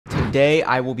Today,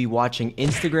 I will be watching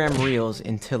Instagram Reels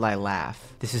until I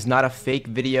laugh. This is not a fake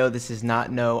video. This is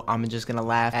not, no, I'm just gonna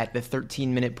laugh at the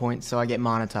 13-minute point so I get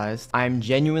monetized. I'm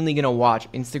genuinely gonna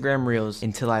watch Instagram Reels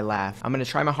until I laugh. I'm gonna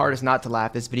try my hardest not to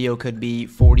laugh. This video could be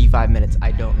 45 minutes,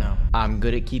 I don't know. I'm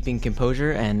good at keeping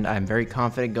composure and I'm very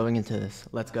confident going into this.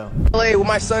 Let's go. LA with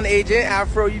my son Agent,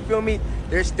 Afro, you feel me?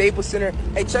 There's Staples Center.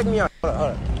 Hey, check me out. Hold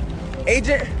on.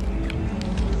 Agent,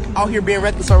 out here being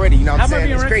reckless already, you know what I'm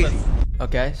saying? It's crazy.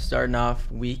 Okay, starting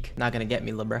off weak. Not gonna get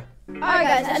me, lil' bruh. Alright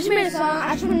guys, I just made a song.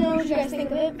 I just want to know what you guys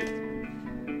think of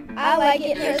it. I like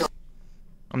it.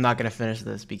 I'm not gonna finish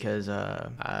this because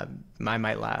I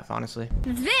might laugh, honestly.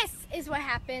 This is what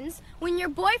happens when your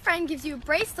boyfriend gives you a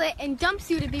bracelet and dumps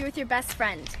you to be with your best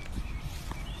friend.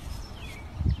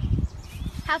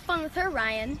 Have fun with her,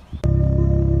 Ryan.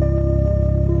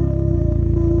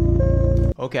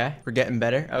 Okay, we're getting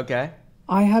better. Okay.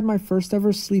 I had my first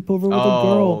ever sleepover with a Oh,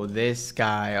 girl. this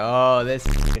guy. Oh, this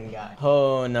guy.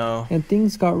 Oh, no. And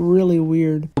things got really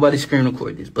weird. Nobody screen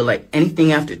record this, but like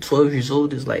anything after 12 years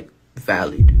old is like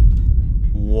valid.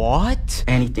 What?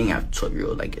 Anything after 12 years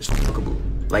old, like it's fuckable.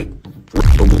 Like,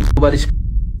 nobody.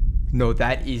 No,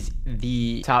 that is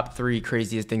the top 3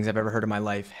 craziest things I've ever heard in my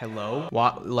life. Hello?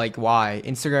 Why? Like, why?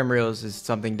 Instagram Reels is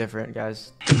something different,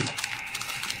 guys.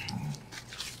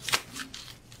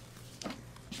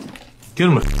 Get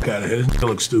him the fuck out of here. This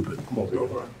looks stupid. Come on,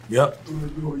 bro. Yep.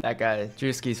 That guy,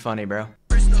 Drewski's funny, bro.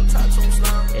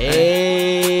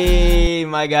 Hey,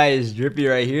 my guy is drippy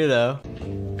right here, though.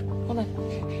 Hold on.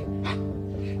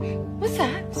 What's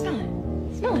that? Smell it.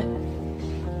 Smell it.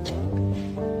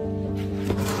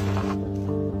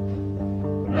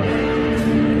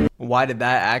 Why did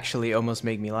that actually almost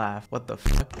make me laugh? What the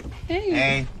fuck? Hey.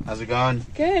 Hey, how's it going?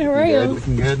 Good, how are you?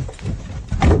 Looking good.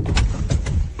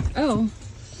 Oh.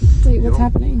 Wait, what's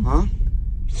happening? Huh?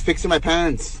 Just fixing my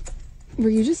pants. Were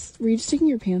you just taking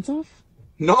your pants off?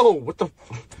 No, what the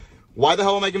why the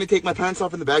hell am I gonna take my pants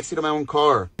off in the backseat of my own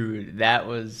car? Dude, that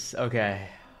was, okay.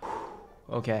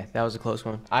 Okay, that was a close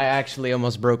one. I actually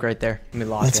almost broke right there. Let me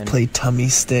lock in. Let's play tummy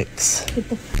sticks. Get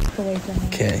the f away from me.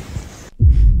 Okay.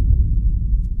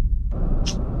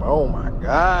 Oh my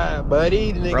God,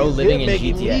 buddy. Bro living in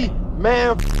GTA.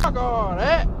 Man, fuck all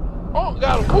that. Oh,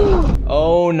 got a move.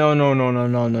 Oh,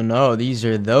 no. These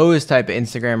are those type of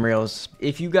Instagram Reels.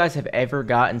 If you guys have ever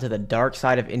gotten to the dark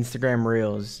side of Instagram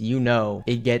Reels, you know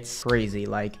it gets crazy,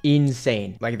 like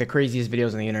insane. Like the craziest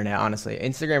videos on the internet, honestly.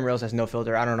 Instagram Reels has no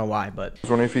filter. I don't know why, but. I was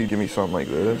wondering if you could give me something like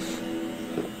this.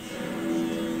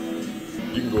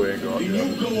 You can go ahead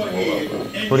and go out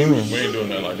there. What do you mean? We ain't doing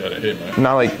nothing like that at hit, man.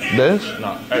 Not like this?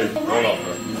 Nah, hey, roll up,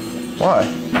 bro. Why?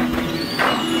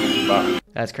 Bye.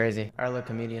 That's crazy. Our little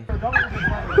comedian.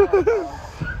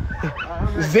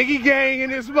 Ziggy gang in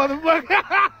this motherfucker.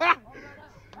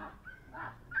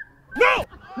 No,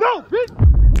 bitch.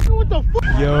 What the fuck?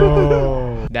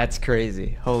 Yo. That's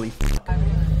crazy. Holy fuck.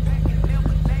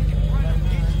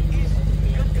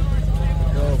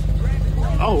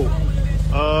 Oh.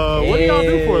 What do y'all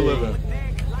do for a living?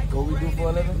 What we do for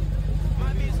a living?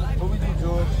 What we do,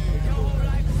 George?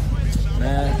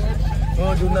 Man, we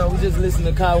don't do nothing. We just listen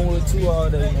to Cottonwood 2 all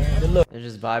day, man. But look. They're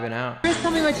just vibing out. Chris,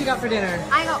 tell me what you got for dinner.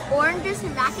 I got oranges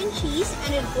and mac and cheese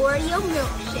and an Oreo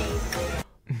milkshake.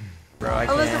 Bro, I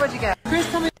can't. Alyssa, what'd you get? Chris,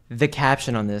 tell me. The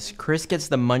caption on this, Chris gets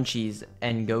the munchies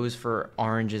and goes for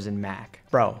oranges and mac.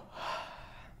 Bro.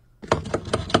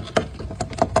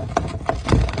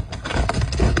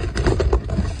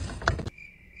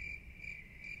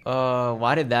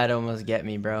 Why did that almost get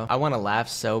me, bro? I want to laugh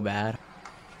so bad.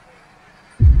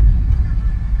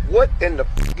 What in the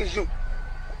fuck is you?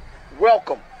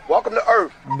 Welcome to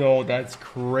Earth. No, that's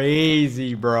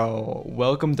crazy, bro.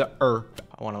 Welcome to Earth.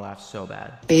 I want to laugh so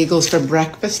bad. Bagels for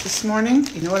breakfast this morning.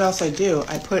 You know what else I do?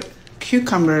 I put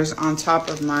cucumbers on top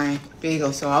of my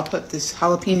bagel. So I'll put this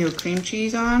jalapeno cream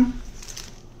cheese on.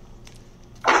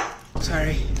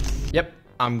 Sorry. Yep,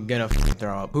 I'm gonna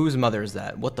throw up. Whose mother is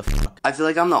that? What the fuck? I feel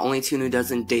like I'm the only teen who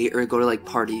doesn't date or go to like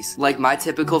parties. Like my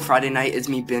typical Friday night is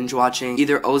me binge watching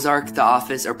either Ozark, The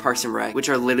Office, or Parks and Rec, which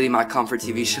are literally my comfort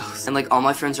TV shows. And like all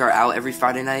my friends are out every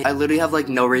Friday night. I literally have like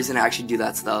no reason to actually do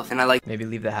that stuff. And I like maybe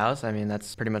leave the house. I mean,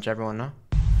 that's pretty much everyone, no?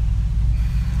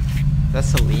 That's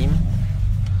Salim.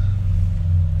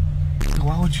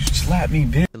 Why would you slap me,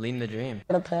 bitch? Salim the dream.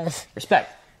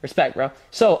 Respect, bro.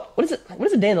 So, what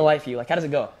is a day in the life for you? Like, how does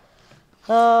it go?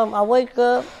 I wake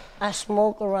up, I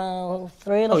smoke around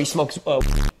 3 to... Oh, you smoke...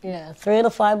 Yeah, 3 to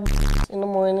 5 in the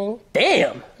morning.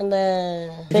 Damn! And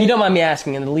then... If you don't mind me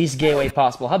asking in the least gay way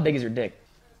possible, how big is your dick?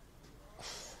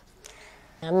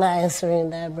 I'm not answering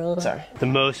that, bro. Sorry. The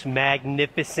most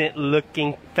magnificent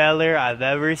looking feller I've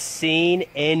ever seen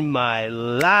in my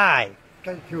life.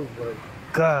 Thank you, bro.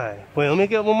 God. Wait, let me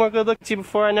get one more good look at you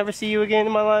before I never see you again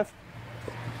in my life.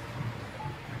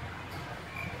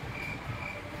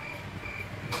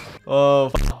 Oh,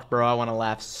 fuck, bro. I want to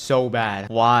laugh so bad.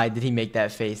 Why did he make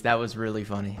that face? That was really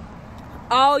funny.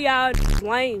 Oh, y'all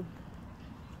lame.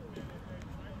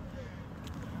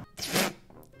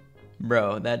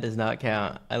 Bro, that does not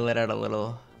count. I let out a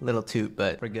little toot,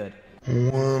 but we're good.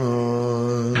 You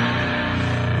know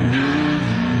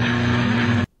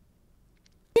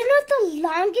the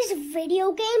longest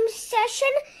video game session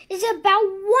is about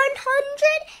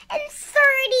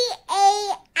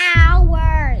 138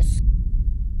 hours.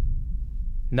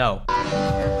 No.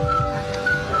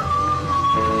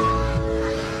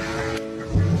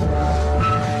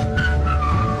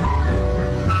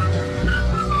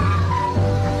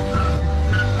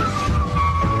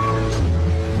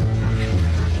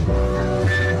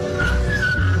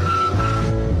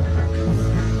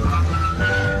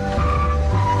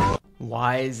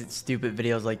 Why is it stupid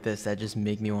videos like this that just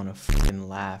make me want to fucking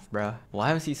laugh, bro?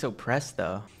 Why was he so pressed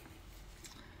though?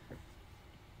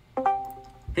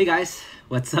 Hey guys,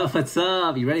 what's up, what's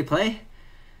up? You ready to play?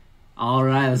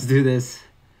 Alright, let's do this.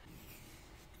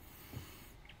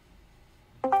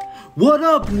 What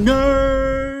up,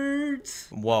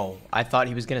 nerds? Whoa, I thought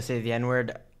he was gonna say the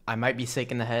N-word. I might be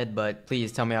sick in the head, but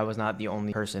please tell me I was not the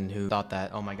only person who thought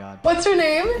that. Oh my god. What's your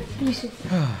name? Yusuf.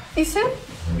 Yusuf?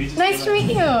 Nice to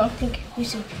meet you. Thank you,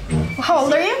 Yusuf. How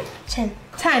old are you? 10.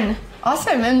 10.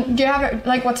 Awesome. And do you have,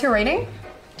 like, what's your rating?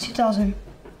 2000.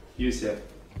 Yusuf.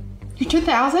 You're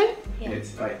 2000? Yeah.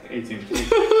 It's like 18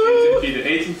 feet.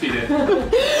 18 feet.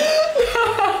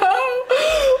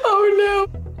 Oh no.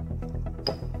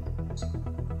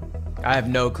 I have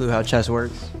no clue how chess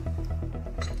works.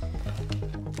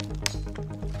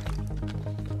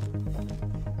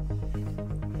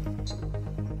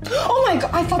 Oh my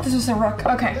god, I thought this was a rook.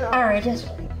 Okay, alright.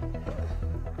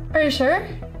 Are you sure?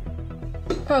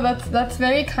 Oh, that's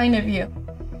very kind of you.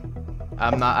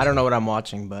 I don't know what I'm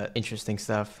watching, but interesting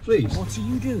stuff. Please. What are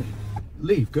you doing?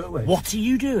 Leave, go away. What are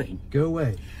you doing? Go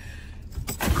away.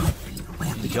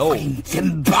 Yo.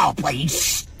 Zimbabwe, you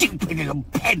stupid little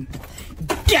pimp.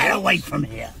 Get away from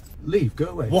here. Leave, go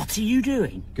away. What are you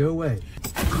doing? Go away.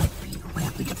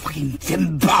 Fucking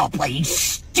Zimbabwe, you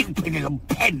stupid little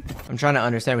pimp. I'm trying to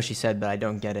understand what she said, but I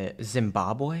don't get it.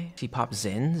 Zimbabwe? She popped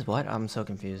Zins? What? I'm so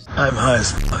confused. I'm high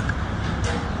as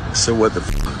fuck. So what the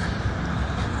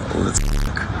fuck? Let's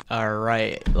fuck.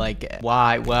 Alright, like,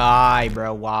 why,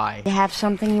 bro, why? You have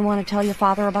something you want to tell your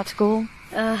father about school?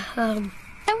 I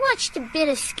watched a bit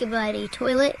of Skibidi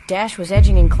Toilet. Dash was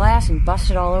edging in class and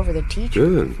busted all over the teacher.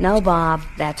 Good. No, Bob,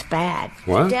 that's bad.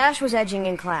 What? Dash was edging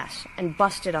in class and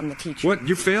busted on the teacher. What,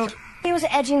 you failed? He was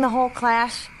edging the whole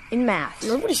class in math.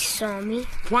 Nobody saw me.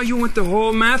 Why, you went the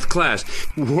whole math class.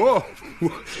 Whoa.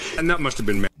 And that must have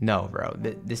been math. No, bro,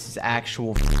 this is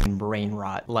actual f***ing brain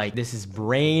rot. Like, this is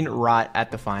brain rot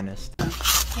at the finest.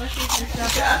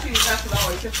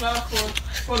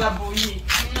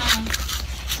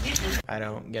 I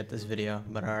don't get this video,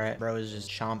 but alright. Bro is just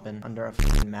chomping under a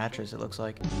f***ing mattress, it looks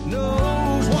like.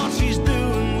 Knows what she's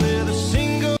doing with a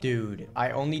single. Dude, I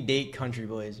only date country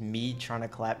boys. Me trying to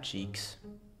clap cheeks.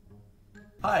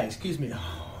 Hi, excuse me.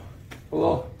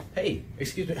 Hello. Hey,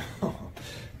 excuse me.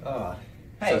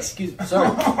 Hey, excuse me. Sorry.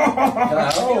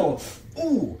 Oh.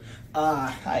 Ooh.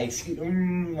 Hi, excuse me.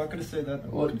 I'm not gonna say that.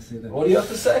 What do you have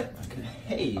to say? Okay.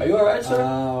 Hey. Are you alright, sir?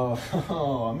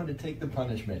 I'm gonna take the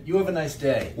punishment. You have a nice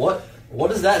day. What? What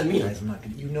does that mean? Guys, I'm not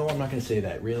gonna say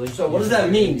that, really. So what does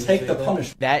that mean? Take the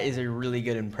punishment. That is a really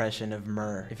good impression of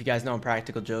Murr. If you guys know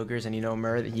Practical Jokers and you know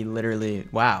Murr, he literally,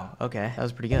 wow, okay, that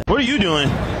was pretty good. What are you doing?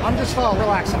 I'm just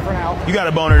relaxing for now. You got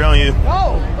a boner, don't you?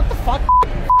 No, what the fuck?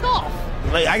 Off.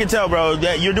 Like, I can tell, bro,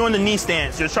 that you're doing the knee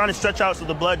stance. You're trying to stretch out so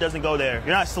the blood doesn't go there.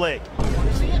 You're not slick. Do you want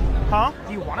to see it? Huh?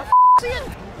 Do you want to see it?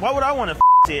 Why would I want to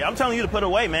see it? I'm telling you to put it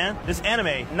away, man. This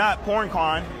anime, not porn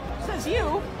con. Says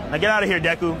you. Now get out of here,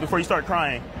 Deku, before you start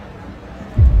crying.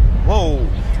 Whoa,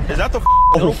 is that the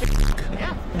little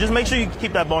Yeah. Just make sure you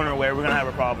keep that boner away. We're gonna have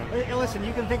a problem. Hey, listen,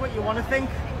 you can think what you want to think,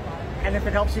 and if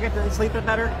it helps you get to sleep it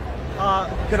better,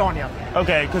 good on you.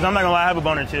 Okay, because I'm not gonna lie, I have a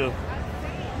boner too.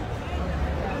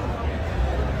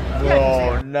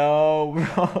 Oh no,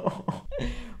 bro.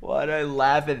 Why do I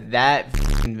laugh at that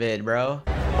vid, bro?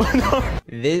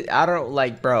 This, I don't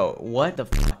like, bro. What the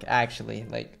fuck? fuck, actually.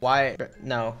 Like, why?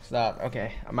 No, stop.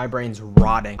 Okay, my brain's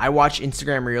rotting. I watch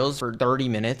Instagram Reels for 30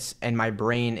 minutes, and my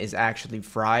brain is actually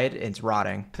fried. It's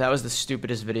rotting. That was the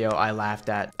stupidest video I laughed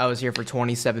at. I was here for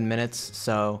 27 minutes,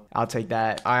 so I'll take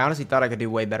that. I honestly thought I could do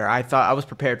way better. I thought I was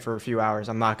prepared for a few hours.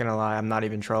 I'm not gonna lie. I'm not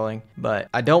even trolling. But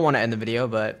I don't want to end the video,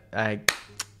 but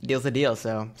deal's a deal,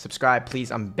 so subscribe,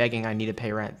 please. I'm begging. I need to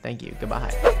pay rent. Thank you. Goodbye.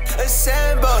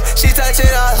 Assemble. She touching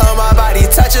all on my body,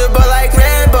 touchable like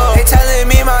Rambo. They telling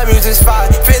me my music's fire.